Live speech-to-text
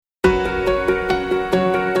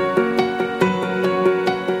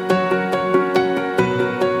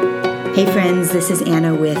This is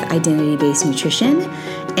Anna with Identity Based Nutrition,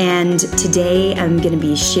 and today I'm going to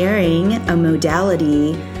be sharing a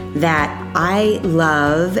modality that I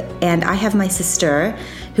love, and I have my sister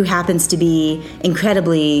who happens to be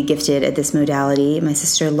incredibly gifted at this modality, my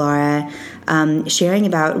sister Laura, sharing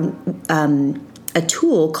about a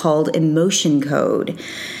tool called Emotion Code.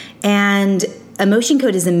 And Emotion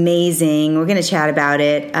Code is amazing. We're going to chat about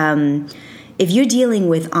it. If you're dealing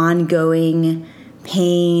with ongoing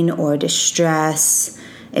pain or distress,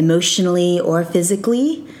 emotionally or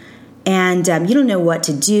physically, and you don't know what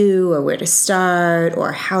to do or where to start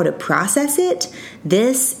or how to process it,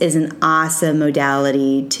 this is an awesome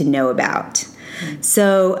modality to know about.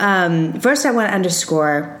 So first I want to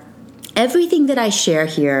underscore everything that I share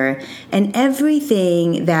here and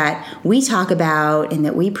everything that we talk about and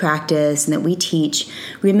that we practice and that we teach,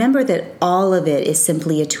 remember that all of it is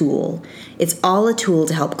simply a tool. It's all a tool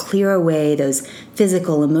to help clear away those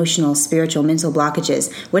physical, emotional, spiritual, mental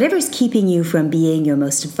blockages. Whatever's keeping you from being your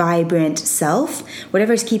most vibrant self,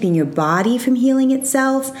 whatever's keeping your body from healing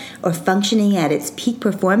itself or functioning at its peak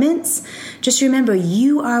performance, just remember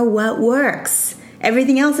you are what works.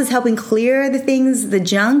 Everything else is helping clear the things, the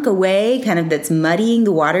junk away, kind of that's muddying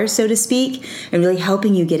the water, so to speak, and really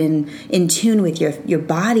helping you get in tune with your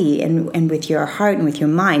body and with your heart and with your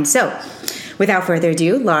mind. So without further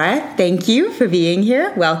ado, Laura, thank you for being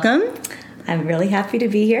here. Welcome. I'm really happy to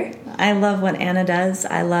be here. I love what Anna does.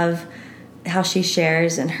 I love how she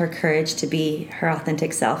shares and her courage to be her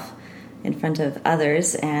authentic self in front of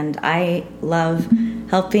others. And I love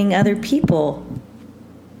helping other people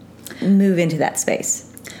move into that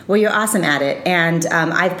space. Well, you're awesome at it, and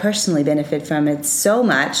I've personally benefited from it so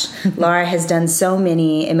much. Laura has done so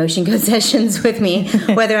many Emotion Code sessions with me,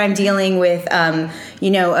 whether I'm dealing with,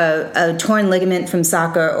 a torn ligament from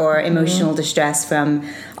soccer or emotional distress from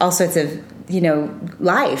all sorts of,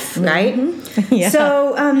 life, right? Mm-hmm. Yeah.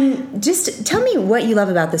 So just tell me what you love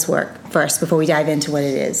about this work first before we dive into what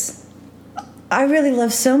it is. I really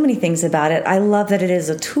love so many things about it. I love that it is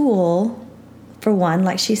a tool. For one,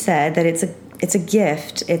 like she said, that it's a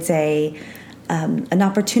gift. It's an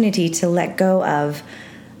opportunity to let go of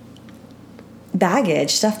baggage,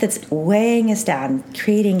 stuff that's weighing us down,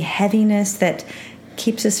 creating heaviness that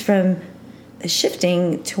keeps us from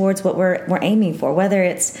shifting towards what we're aiming for. Whether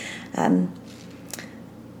it's a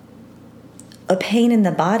pain in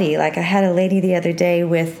the body, like I had a lady the other day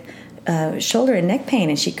with shoulder and neck pain,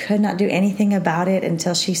 and she could not do anything about it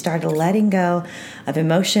until she started letting go of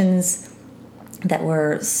emotions that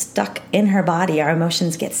were stuck in her body. Our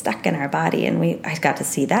emotions get stuck in our body, and I got to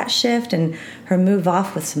see that shift and her move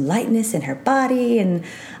off with some lightness in her body. And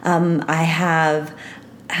I have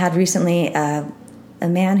had recently a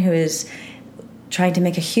man who is trying to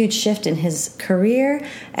make a huge shift in his career,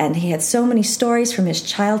 and he had so many stories from his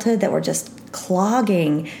childhood that were just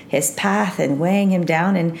clogging his path and weighing him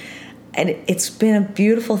down. And it's been a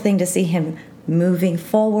beautiful thing to see him moving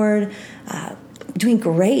forward, doing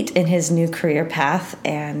great in his new career path,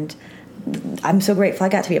 and I'm so grateful I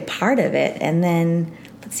got to be a part of it. And then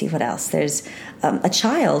let's see what else. There's a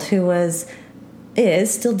child who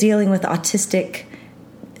is still dealing with autistic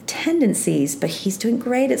tendencies, but he's doing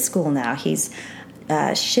great at school now. He's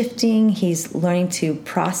shifting. He's learning to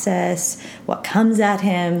process what comes at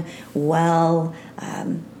him well.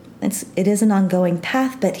 It is an ongoing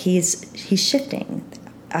path, but he's shifting.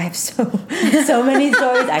 I have so many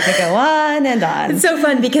stories. I could go on and on. It's so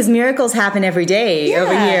fun because miracles happen every day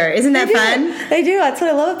over here. Isn't that fun? They do. That's what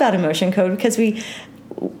I love about Emotion Code, because we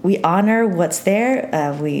honor what's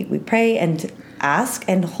there. We pray and ask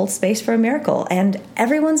and hold space for a miracle. And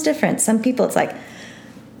everyone's different. Some people, it's like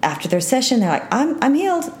after their session, they're like, I'm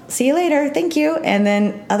healed. See you later. Thank you. And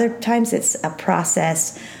then other times it's a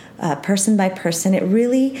process, person by person. It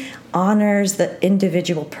really honors the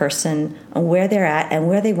individual person and where they're at and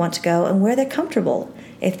where they want to go and where they're comfortable.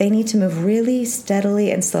 If they need to move really steadily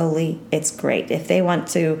and slowly, it's great. If they want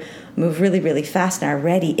to move really, really fast and are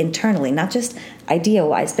ready internally, not just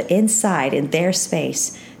idea-wise, but inside, in their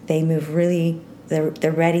space, they move really, they're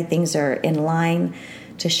ready. Things are in line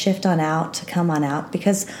to shift on out, to come on out,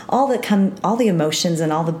 because all the emotions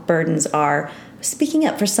and all the burdens are speaking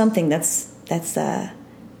up for something that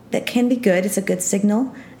can be good. It's a good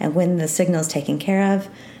signal. And when the signal is taken care of,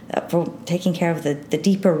 for taking care of the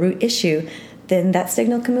deeper root issue, then that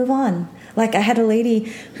signal can move on. Like I had a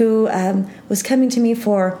lady who was coming to me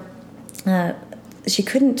for, she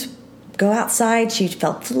couldn't go outside. She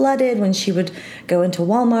felt flooded when she would go into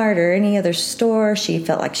Walmart or any other store. She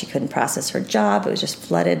felt like she couldn't process her job. It was just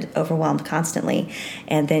flooded, overwhelmed constantly.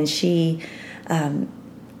 And then she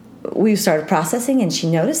we started processing, and she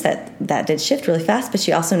noticed that did shift really fast, but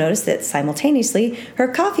she also noticed that simultaneously her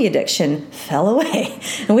coffee addiction fell away,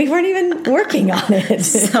 and we weren't even working on it.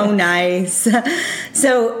 So nice.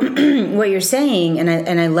 So what you're saying,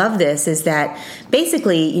 and I love this, is that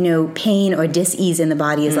basically, pain or dis-ease in the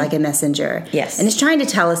body is like a messenger. Yes. And it's trying to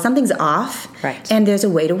tell us something's off, right, and there's a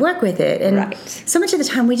way to work with it. And right. So much of the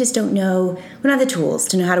time we just don't know, we don't have the tools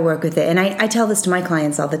to know how to work with it. And I tell this to my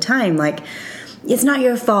clients all the time, like, it's not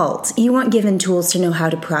your fault. You weren't given tools to know how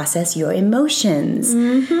to process your emotions.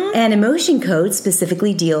 Mm-hmm. And emotion code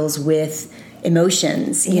specifically deals with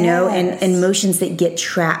emotions, you know, and emotions that get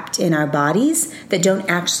trapped in our bodies that don't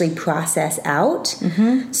actually process out.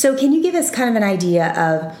 Mm-hmm. So can you give us kind of an idea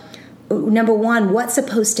of, number one, what's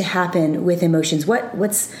supposed to happen with emotions?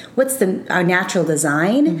 What's our natural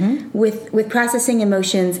design mm-hmm. with processing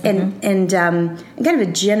emotions, mm-hmm. and kind of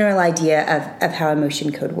a general idea of how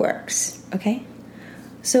emotion code works? Okay.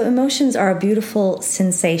 So emotions are a beautiful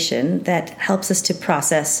sensation that helps us to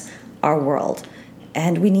process our world.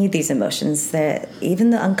 And we need these emotions,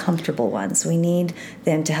 even the uncomfortable ones. We need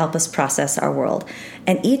them to help us process our world.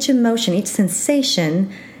 And each emotion, each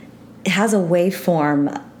sensation has a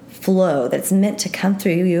waveform flow that's meant to come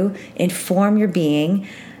through you, inform your being,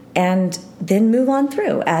 and then move on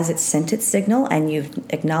through as it's sent its signal and you've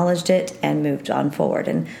acknowledged it and moved on forward.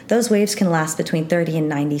 And those waves can last between 30 and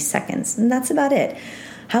 90 seconds, and that's about it.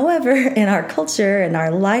 However, in our culture and our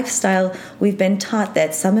lifestyle, we've been taught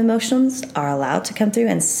that some emotions are allowed to come through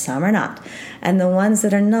and some are not. And the ones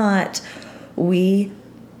that are not, we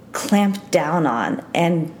clamp down on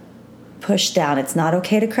and push down. It's not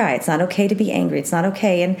okay to cry. It's not okay to be angry. It's not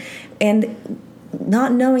okay. And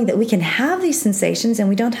not knowing that we can have these sensations and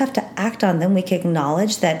we don't have to act on them. We can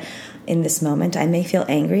acknowledge that in this moment I may feel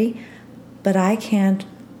angry, but I can't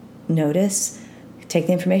notice, take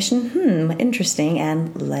the information, interesting,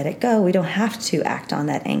 and let it go. We don't have to act on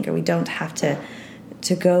that anger. We don't have to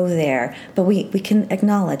go there. But we can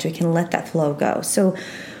acknowledge, we can let that flow go. So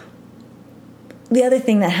the other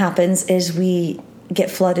thing that happens is we get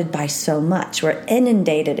flooded by so much. We're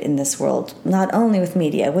inundated in this world, not only with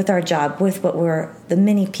media, with our job, with the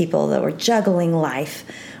many people that we're juggling life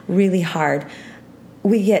really hard.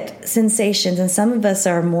 We get sensations, and some of us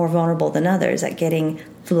are more vulnerable than others at getting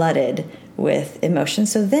flooded with emotion.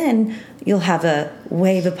 So then you'll have a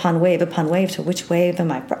wave upon wave upon wave to which wave am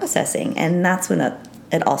I processing? And that's when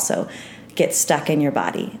it also gets stuck in your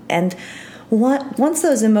body. And once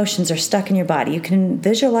those emotions are stuck in your body, you can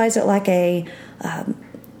visualize it like a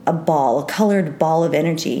colored ball of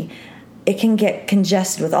energy. It can get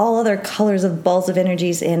congested with all other colors of balls of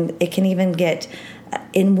energies, and it can even get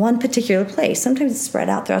in one particular place. Sometimes it's spread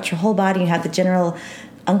out throughout your whole body. You have the general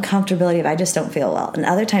uncomfortability of I just don't feel well. And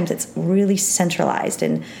other times it's really centralized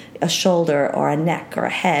in a shoulder or a neck or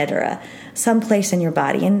a head or some place in your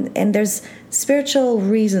body. And there's spiritual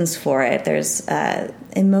reasons for it. There's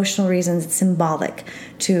emotional reasons. It's symbolic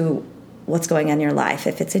to what's going on in your life.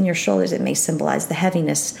 If it's in your shoulders, it may symbolize the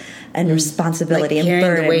heaviness and responsibility, like and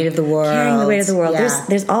burden. The weight of the world. Carrying the weight of the world. Yeah.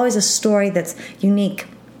 There's always a story that's unique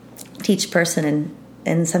to each person,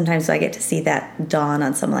 and sometimes I get to see that dawn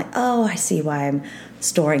on someone, like, oh, I see why I'm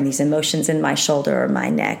storing these emotions in my shoulder or my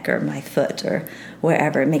neck or my foot or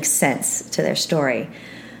wherever. It makes sense to their story.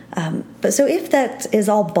 But so if that is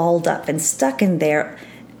all balled up and stuck in there,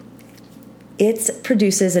 it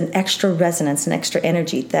produces an extra resonance, an extra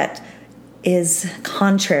energy that is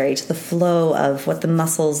contrary to the flow of what the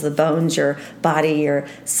muscles, the bones, your body, your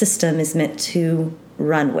system is meant to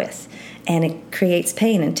run with. And it creates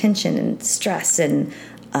pain and tension and stress and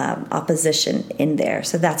opposition in there.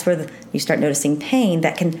 So that's where you start noticing pain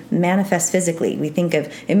that can manifest physically. We think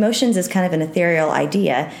of emotions as kind of an ethereal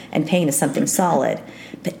idea, and pain is something solid.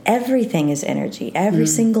 But everything is energy. Every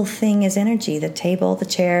single thing is energy. The table, the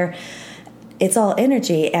chair, it's all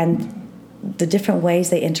energy, and the different ways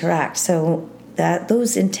they interact. So that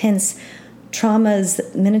those intense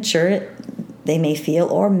traumas, miniature, they may feel,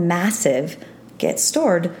 or massive, get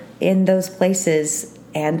stored in those places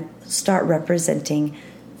and start representing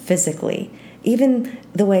physically. Even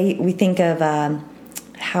the way we think of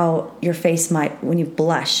how your face might, when you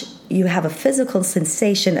blush, you have a physical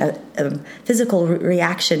sensation, a physical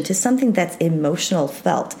reaction to something that's emotional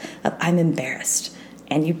felt. I'm embarrassed.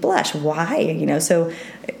 And you blush. Why? So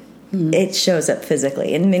it shows up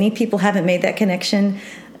physically. And many people haven't made that connection.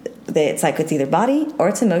 It's like it's either body or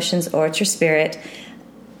it's emotions or it's your spirit.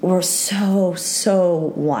 We're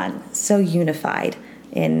so one, so unified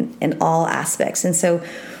in all aspects. And so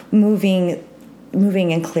moving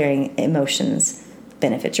and clearing emotions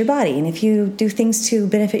benefits your body. And if you do things to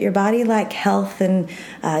benefit your body, like health and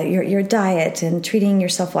your diet and treating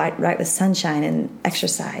yourself right with sunshine and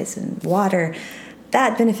exercise and water,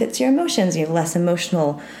 that benefits your emotions. You have less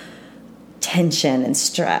emotional tension and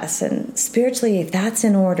stress. And spiritually, if that's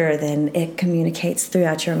in order, then it communicates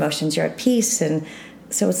throughout your emotions. You're at peace. And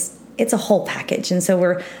so it's a whole package. And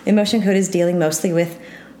so Emotion Code is dealing mostly with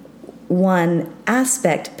one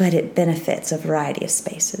aspect, but it benefits a variety of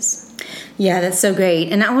spaces. Yeah, that's so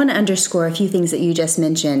great. And I want to underscore a few things that you just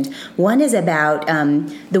mentioned. One is about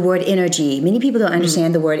the word energy. Many people don't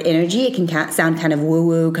understand the word energy. It can sound kind of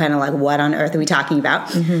woo-woo, kind of like, what on earth are we talking about?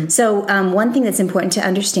 Mm-hmm. So one thing that's important to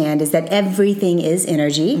understand is that everything is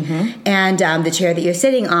energy. Mm-hmm. And the chair that you're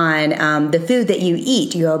sitting on, the food that you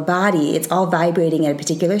eat, your body, it's all vibrating at a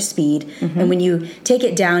particular speed. Mm-hmm. And when you take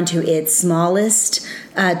it down to its smallest,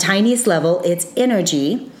 tiniest level, it's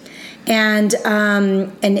energy. And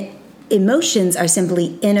emotions are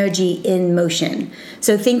simply energy in motion.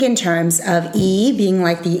 So think in terms of E being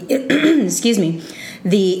like the,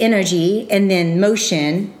 the energy, and then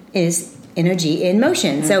motion is energy in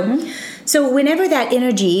motion. Mm-hmm. So whenever that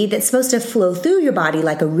energy that's supposed to flow through your body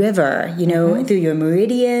like a river, mm-hmm. through your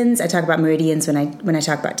meridians. I talk about meridians when I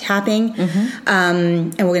talk about tapping. Mm-hmm.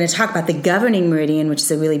 And we're going to talk about the governing meridian, which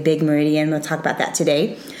is a really big meridian. We'll talk about that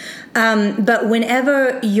today. But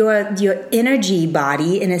whenever your energy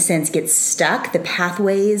body, in a sense, gets stuck, the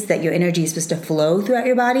pathways that your energy is supposed to flow throughout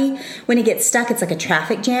your body, when it gets stuck, it's like a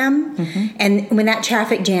traffic jam. Mm-hmm. And when that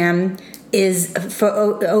traffic jam is, for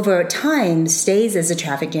over time, stays as a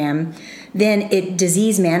traffic jam, then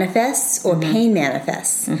disease manifests or mm-hmm. pain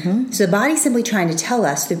manifests. Mm-hmm. So the body's simply trying to tell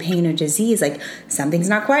us through pain or disease, like, something's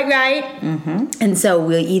not quite right. Mm-hmm. And so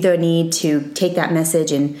we'll either need to take that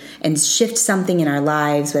message and shift something in our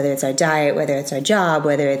lives, whether it's our diet, whether it's our job,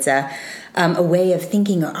 whether it's a way of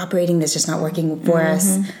thinking or operating that's just not working for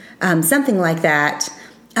mm-hmm. us, something like that.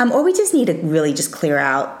 Or we just need to really just clear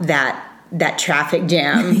out that traffic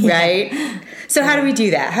jam, yeah. Right? So how do we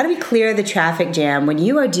do that? How do we clear the traffic jam when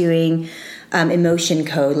you are doing Emotion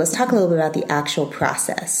Code? Let's talk a little bit about the actual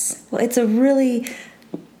process. Well, it's a really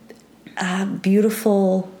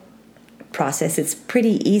beautiful process. It's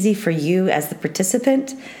pretty easy for you as the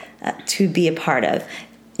participant to be a part of.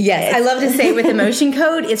 Yes, I love to say with Emotion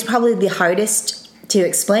Code, it's probably the hardest to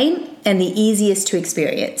explain and the easiest to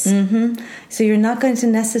experience. Mm-hmm. So you're not going to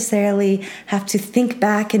necessarily have to think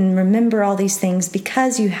back and remember all these things,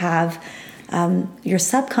 because you have your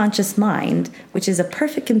subconscious mind, which is a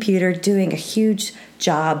perfect computer doing a huge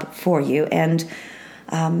job for you. And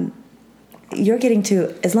you're getting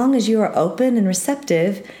to, as long as you are open and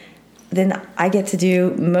receptive, then I get to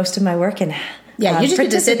do most of my work and yeah, you just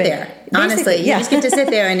get to sit there. Honestly, you just get to sit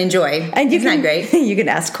there and enjoy. And Isn't that great? You can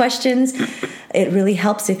ask questions. It really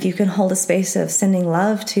helps if you can hold a space of sending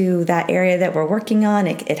love to that area that we're working on.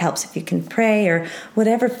 It helps if you can pray or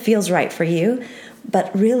whatever feels right for you.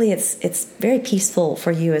 But really, it's very peaceful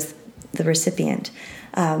for you as the recipient.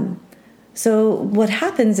 So what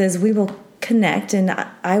happens is we will connect, and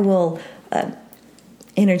I will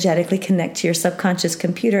energetically connect to your subconscious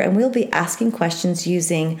computer, and we'll be asking questions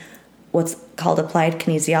using what's called applied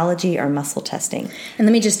kinesiology or muscle testing. And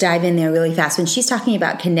let me just dive in there really fast. When she's talking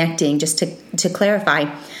about connecting, just to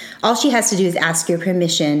clarify, all she has to do is ask your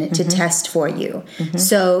permission to mm-hmm. test for you. Mm-hmm.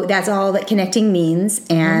 So that's all that connecting means.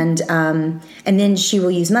 And mm-hmm. And then she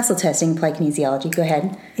will use muscle testing, applied kinesiology. Go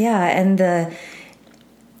ahead. Yeah, and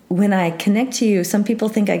when I connect to you, some people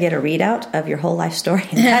think I get a readout of your whole life story.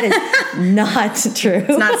 And that is not true.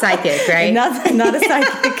 It's not psychic, right? Not a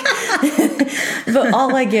psychic. But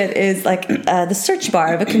all I get is like the search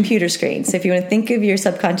bar of a computer screen. So if you want to think of your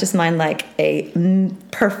subconscious mind like a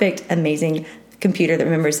perfect, amazing computer that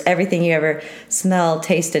remembers everything you ever smelled,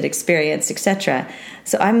 tasted, experienced, etc.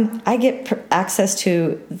 So I get access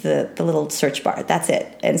to the little search bar. That's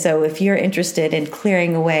it. And so if you're interested in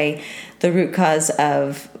clearing away the root cause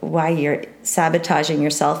of why you're sabotaging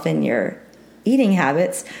yourself in your eating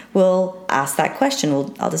habits, we'll ask that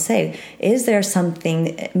question. I'll just say, is there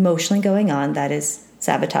something emotionally going on that is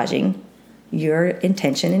sabotaging your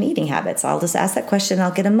intention in eating habits? I'll just ask that question.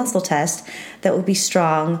 I'll get a muscle test that will be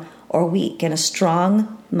strong or weak. And a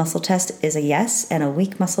strong muscle test is a yes, and a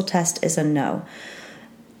weak muscle test is a no.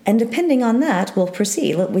 And depending on that, we'll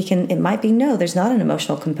proceed. It might be no, there's not an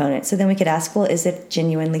emotional component. So then we could ask, well, is it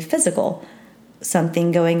genuinely physical?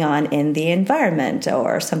 Something going on in the environment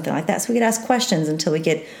or something like that. So we could ask questions until we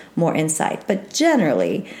get more insight. But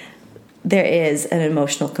generally, there is an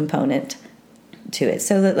emotional component to it.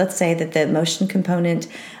 So let's say that the emotion component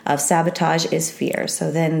of sabotage is fear. So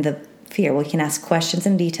then the fear, we can ask questions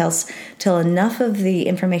and details till enough of the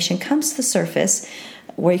information comes to the surface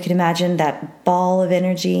where you can imagine that ball of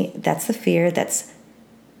energy. That's the fear. That's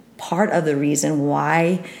part of the reason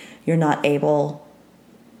why you're not able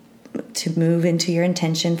to move into your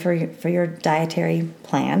intention for your dietary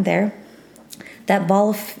plan there. That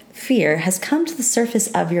ball of fear has come to the surface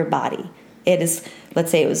of your body. It is, let's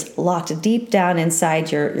say it was locked deep down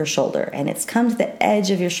inside your shoulder, and it's come to the edge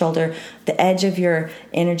of your shoulder, the edge of your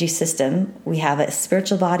energy system. We have a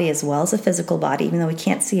spiritual body as well as a physical body. Even though we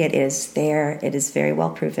can't see it, it is there. It is very well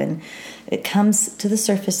proven. It comes to the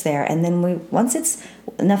surface there, and then once it's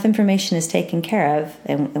enough information is taken care of,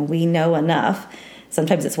 and we know enough,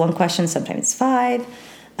 sometimes it's one question, sometimes it's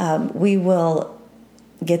 5, we will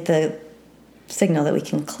get the signal that we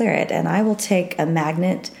can clear it. And I will take a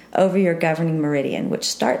magnet over your governing meridian, which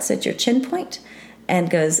starts at your chin point and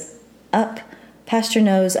goes up past your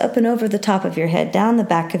nose, up and over the top of your head, down the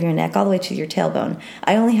back of your neck, all the way to your tailbone.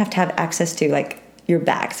 I only have to have access to like your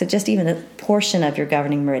back, so just even a portion of your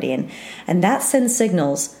governing meridian. And that sends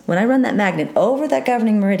signals. When I run that magnet over that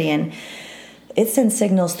governing meridian, it sends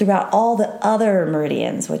signals throughout all the other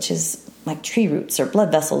meridians, which is like tree roots or blood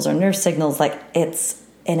vessels or nerve signals.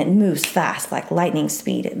 And it moves fast, like lightning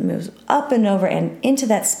speed. It moves up and over and into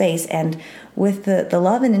that space. And with the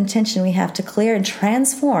love and intention we have to clear and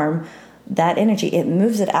transform that energy, it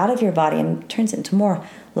moves it out of your body and turns it into more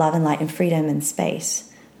love and light and freedom and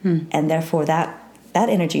space. And therefore that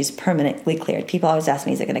energy is permanently cleared. People always ask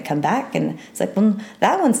me, is it going to come back? And it's like, well,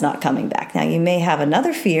 that one's not coming back. Now, you may have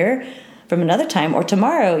another fear from another time, or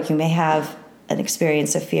tomorrow you may have an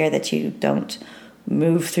experience of fear that you don't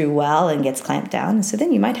move through well and gets clamped down. And so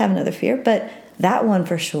then you might have another fear, but that one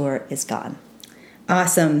for sure is gone.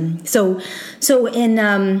 Awesome. So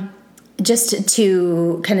in just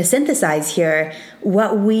to kind of synthesize here,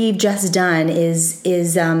 what we've just done is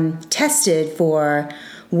tested for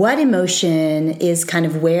what emotion is kind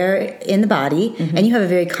of where in the body, and you have a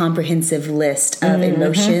very comprehensive list of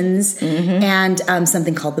emotions, and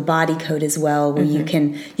something called the body code as well, where you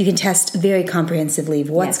can test very comprehensively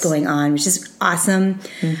what's going on, which is awesome.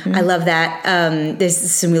 I love that. There's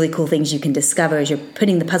some really cool things you can discover as you're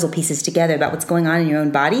putting the puzzle pieces together about what's going on in your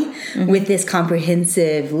own body with this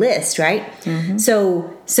comprehensive list, right?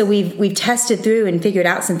 So we've tested through and figured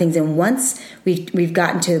out some things, and once we've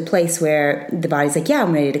gotten to a place where the body's like, yeah,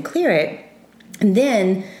 I'm ready to clear it, and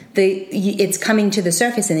then it's coming to the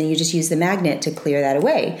surface, and then you just use the magnet to clear that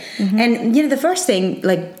away. And the first thing,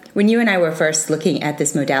 like when you and I were first looking at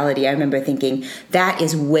this modality, I remember thinking that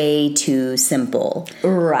is way too simple,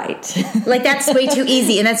 right? Like that's way too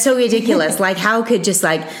easy, and that's so ridiculous. Like how could just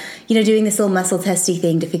like doing this little muscle testy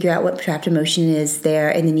thing to figure out what trapped emotion is there,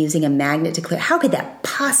 and then using a magnet to clear, how could that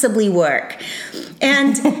possibly work?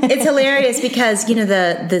 And it's hilarious because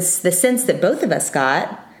the sense that both of us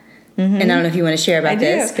got, and I don't know if you want to share about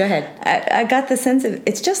this. Go ahead. I got the sense of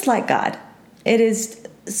it's just like God. It is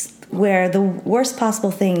where the worst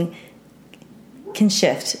possible thing can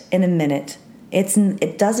shift in a minute.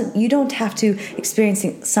 You don't have to experience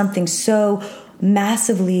something so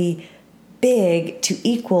massively big to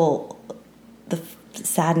equal the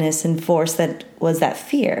sadness and force that was that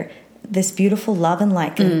fear. This beautiful love and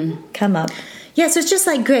light can come up. Yeah, so it's just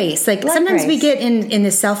like grace. Like sometimes we get in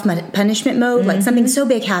this self-punishment mode, like something so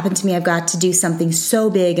big happened to me, I've got to do something so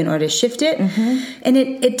big in order to shift it. And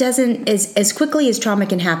it doesn't, as quickly as trauma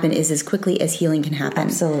can happen, is as quickly as healing can happen.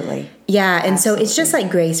 Absolutely. Yeah, and so it's just like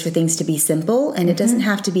grace for things to be simple, and it doesn't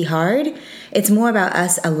have to be hard. It's more about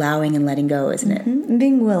us allowing and letting go, isn't it? And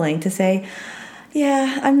being willing to say,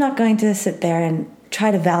 yeah, I'm not going to sit there and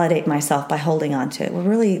try to validate myself by holding on to it. We're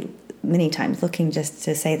really many times looking just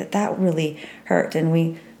to say that really hurt, and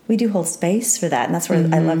we do hold space for that, and that's where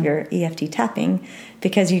I love your EFT tapping,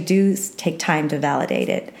 because you do take time to validate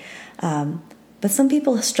it. But some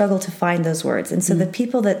people struggle to find those words, and so the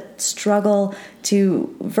people that struggle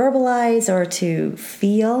to verbalize or to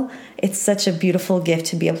feel, it's such a beautiful gift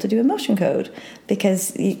to be able to do emotion code,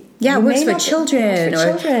 because it works for children,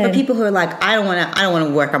 or people who are like, I don't want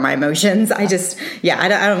to work on my emotions. I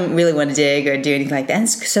don't really want to dig or do anything like that. And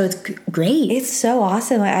so it's great. It's so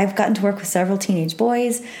awesome. I've gotten to work with several teenage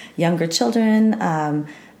boys, younger children,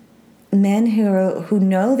 men who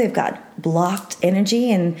know they've got blocked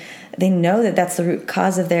energy, and they know that that's the root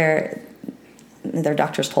cause of their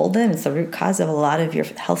doctors told them it's the root cause of a lot of your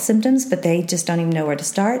health symptoms, but they just don't even know where to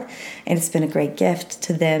start. And it's been a great gift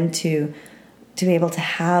to them to be able to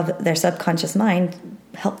have their subconscious mind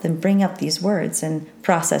help them bring up these words and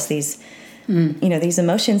process these these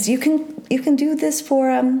emotions. You can do this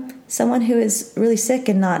for someone who is really sick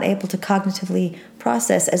and not able to cognitively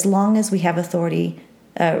process, as long as we have authority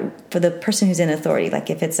for the person who's in authority. Like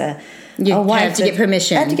if it's a wife, have to get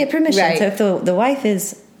permission. Have to get permission. Right. So if the wife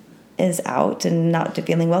is out and not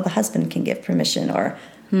feeling well, the husband can give permission, or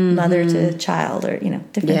mother to child, or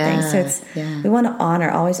different things. So we want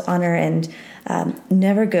to always honor, and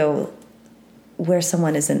never go where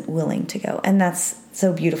someone isn't willing to go. And that's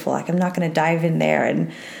so beautiful. Like I'm not going to dive in there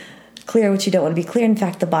and clear what you don't want to be clear. In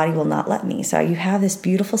fact, the body will not let me. So you have this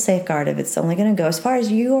beautiful safeguard of it's only going to go as far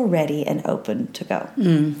as you are ready and open to go.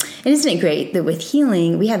 And isn't it great that with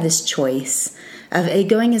healing, we have this choice of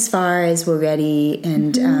going as far as we're ready,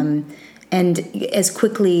 and as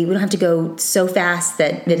quickly. We don't have to go so fast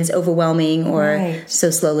that it is overwhelming, or so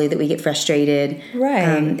slowly that we get frustrated.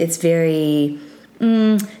 Right. It's very...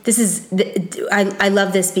 I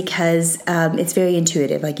love this because it's very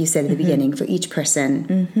intuitive, like you said at the beginning, for each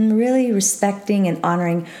person. Really respecting and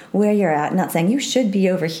honoring where you're at, not saying you should be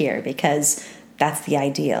over here because that's the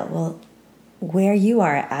ideal. Well, where you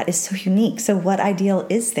are at is so unique. So what ideal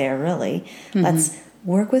is there, really? Let's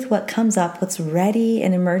work with what comes up, what's ready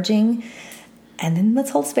and emerging, and then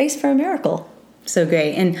let's hold space for a miracle. So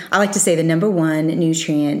great. And I like to say the number one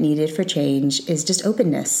nutrient needed for change is just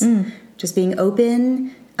openness. Just being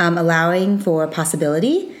open, allowing for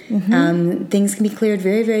possibility. Things can be cleared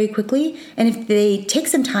very, very quickly. And if they take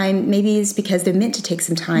some time, maybe it's because they're meant to take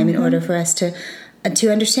some time in order for us to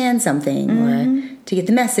understand something or to get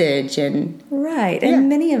the message. And right. And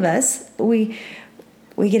many of us, we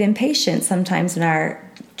get impatient sometimes in our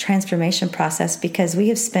transformation process because we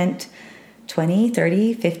have spent 20,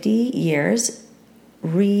 30, 50 years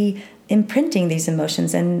re-imprinting these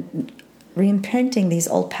emotions and re-imprinting these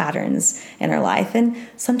old patterns in our life. And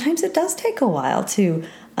sometimes it does take a while to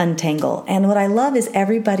untangle. And what I love is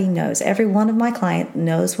everybody knows. Every one of my clients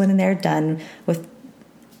knows when they're done with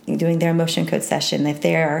doing their emotion code session. If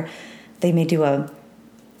they may do a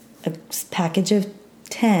package of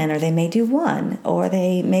 10, or they may do 1, or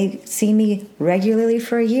they may see me regularly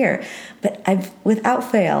for a year. But I've, without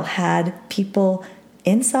fail, had people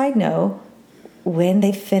inside know when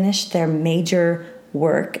they finished their major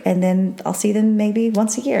work, and then I'll see them maybe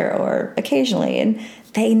once a year or occasionally, and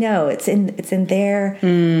they know it's in their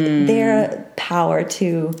power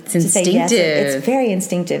to say yes. It's very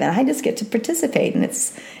instinctive, and I just get to participate, and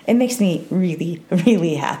it makes me really,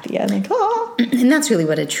 really happy. I'm like, oh. And that's really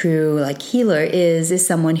what a true healer is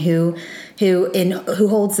someone who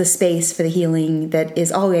holds the space for the healing that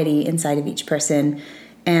is already inside of each person,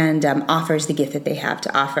 and offers the gift that they have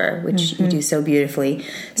to offer, which you do so beautifully.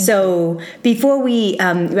 So before we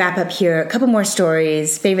wrap up here, a couple more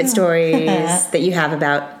stories, favorite stories that you have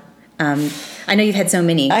about... I know you've had so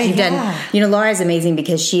many. You've done... Laura's amazing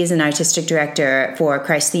because she is an artistic director for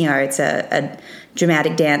Christ the Arts, a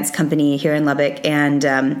dramatic dance company here in Lubbock,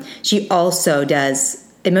 and she also does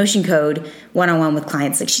emotion code one-on-one with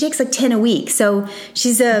clients. She takes 10 a week. So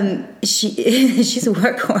she's she's a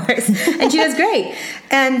workhorse, and she does great.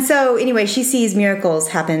 And so anyway, she sees miracles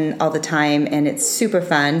happen all the time, and it's super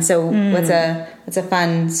fun. So what's a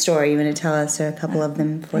fun story you want to tell us, or a couple of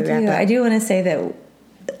them before we wrap up? I do want to say that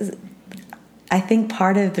I think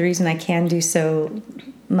part of the reason I can do so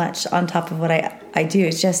much on top of what I do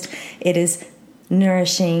is just it is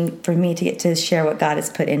nourishing for me to get to share what God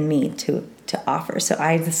has put in me to offer. So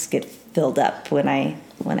I just get filled up when I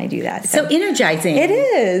do that. So energizing. It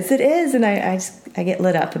is, and I get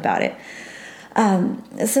lit up about it.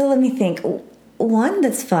 So let me think. One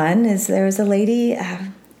that's fun is there was a lady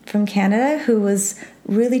from Canada who was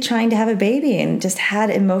really trying to have a baby and just had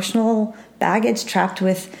emotional baggage trapped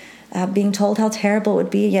with being told how terrible it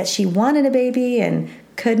would be, yet she wanted a baby and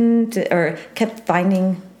couldn't, or kept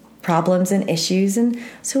finding problems and issues. And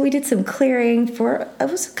so we did some clearing for,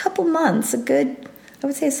 it was a couple months, I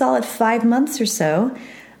would say a solid 5 months or so.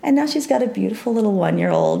 And now she's got a beautiful little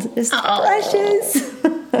 1-year-old, just precious.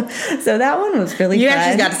 So that one was really fun. You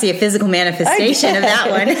actually got to see a physical manifestation of that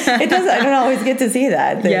one. It does. I don't always get to see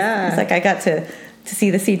that. It's like I got to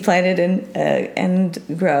see the seed planted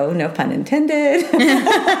and grow, no pun intended.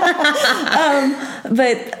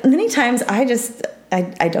 But many times I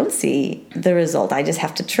don't see the result. I just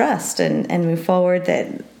have to trust and move forward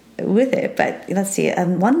with it. But let's see.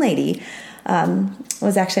 One lady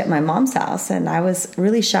was actually at my mom's house, and I was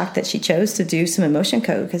really shocked that she chose to do some emotion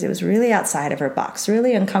code because it was really outside of her box,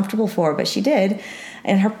 really uncomfortable for her, but she did.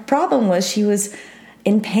 And her problem was she was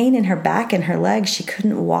in pain in her back and her legs. She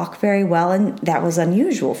couldn't walk very well, and that was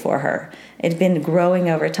unusual for her. It had been growing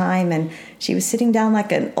over time, and she was sitting down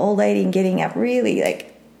like an old lady and getting up really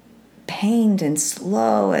pained and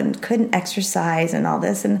slow and couldn't exercise and all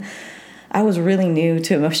this. And I was really new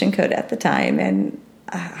to emotion code at the time, and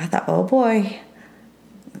I thought, oh boy,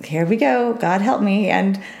 here we go. God help me.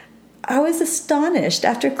 And I was astonished.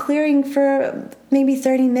 After clearing for maybe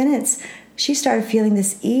 30 minutes, she started feeling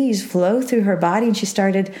this ease flow through her body. And she's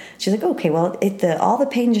like, okay, well, all the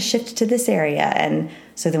pain just shifted to this area. And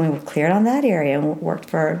so then we cleared on that area and worked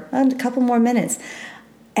for a couple more minutes.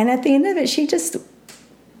 And at the end of it, she just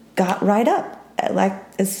got right up, like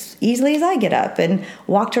as easily as I get up, and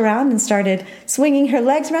walked around and started swinging her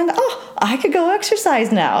legs around. Oh, I could go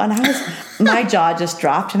exercise now. And my jaw just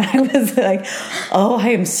dropped, and I was like, oh, I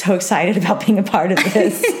am so excited about being a part of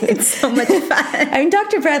this. It's so much fun. I mean,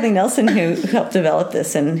 Dr. Bradley Nelson, who helped develop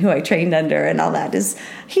this and who I trained under and all that,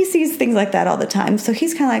 he sees things like that all the time. So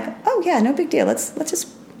he's kind of like, oh yeah, no big deal. Let's just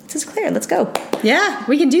clear. Let's go. Yeah,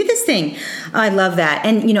 we can do this thing. Oh, I love that.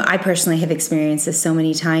 And, I personally have experienced this so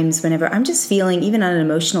many times whenever I'm just feeling, even on an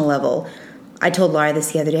emotional level. I told Laura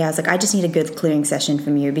this the other day. I was like, I just need a good clearing session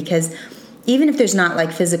from you, because even if there's not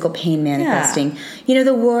like physical pain manifesting,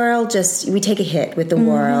 the world we take a hit with the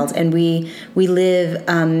world, and we live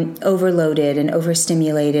overloaded and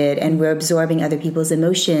overstimulated, and we're absorbing other people's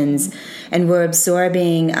emotions, and we're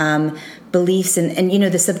absorbing beliefs, and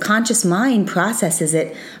the subconscious mind processes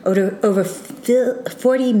it over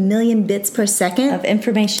 40 million bits per second of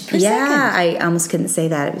information per second. Yeah, I almost couldn't say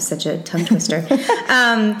that. It was such a tongue twister.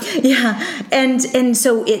 And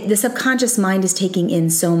so the subconscious mind is taking in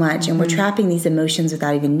so much, and we're trapping these emotions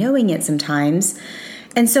without even knowing it sometimes.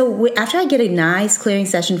 And so after I get a nice clearing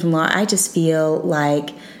session from Laura, I just feel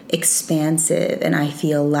like expansive, and I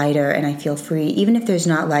feel lighter, and I feel free, even if there's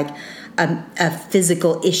not like a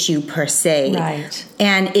physical issue per se. Right.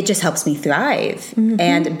 And it just helps me thrive.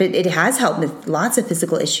 But it has helped with lots of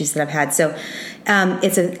physical issues that I've had. So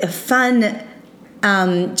it's a fun,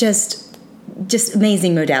 just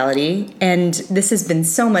amazing modality. And this has been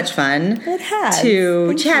so much fun. It has.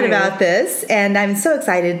 To chat about this. And I'm so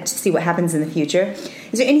excited to see what happens in the future.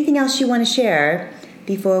 Is there anything else you want to share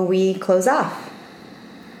before we close off?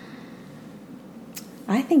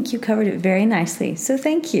 I think you covered it very nicely, so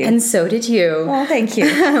thank you. And so did you. Well, thank you.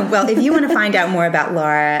 Well, if you want to find out more about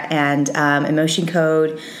Laura and Emotion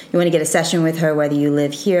Code, you want to get a session with her, whether you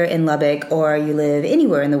live here in Lubbock or you live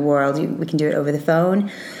anywhere in the world, we can do it over the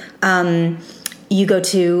phone. You go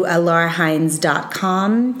to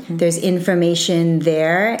laurahines.com. There's information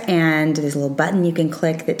there, and there's a little button you can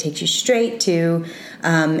click that takes you straight to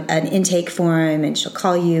an intake form, and she'll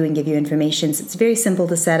call you and give you information. So it's very simple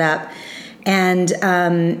to set up. And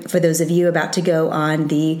for those of you about to go on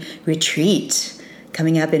the retreat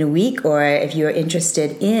coming up in a week, or if you're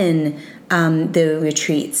interested in the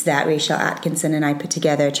retreats that Rachel Atkinson and I put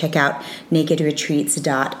together, check out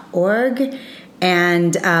nakedretreats.org.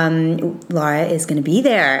 And Laura is going to be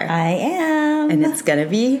there. I am. And it's going to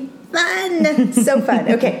be fun. So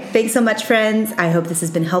fun. Okay. Thanks so much, friends. I hope this has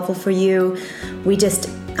been helpful for you.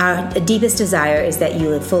 Our deepest desire is that you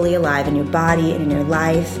live fully alive in your body and in your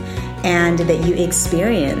life, and that you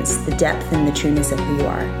experience the depth and the trueness of who you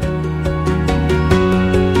are.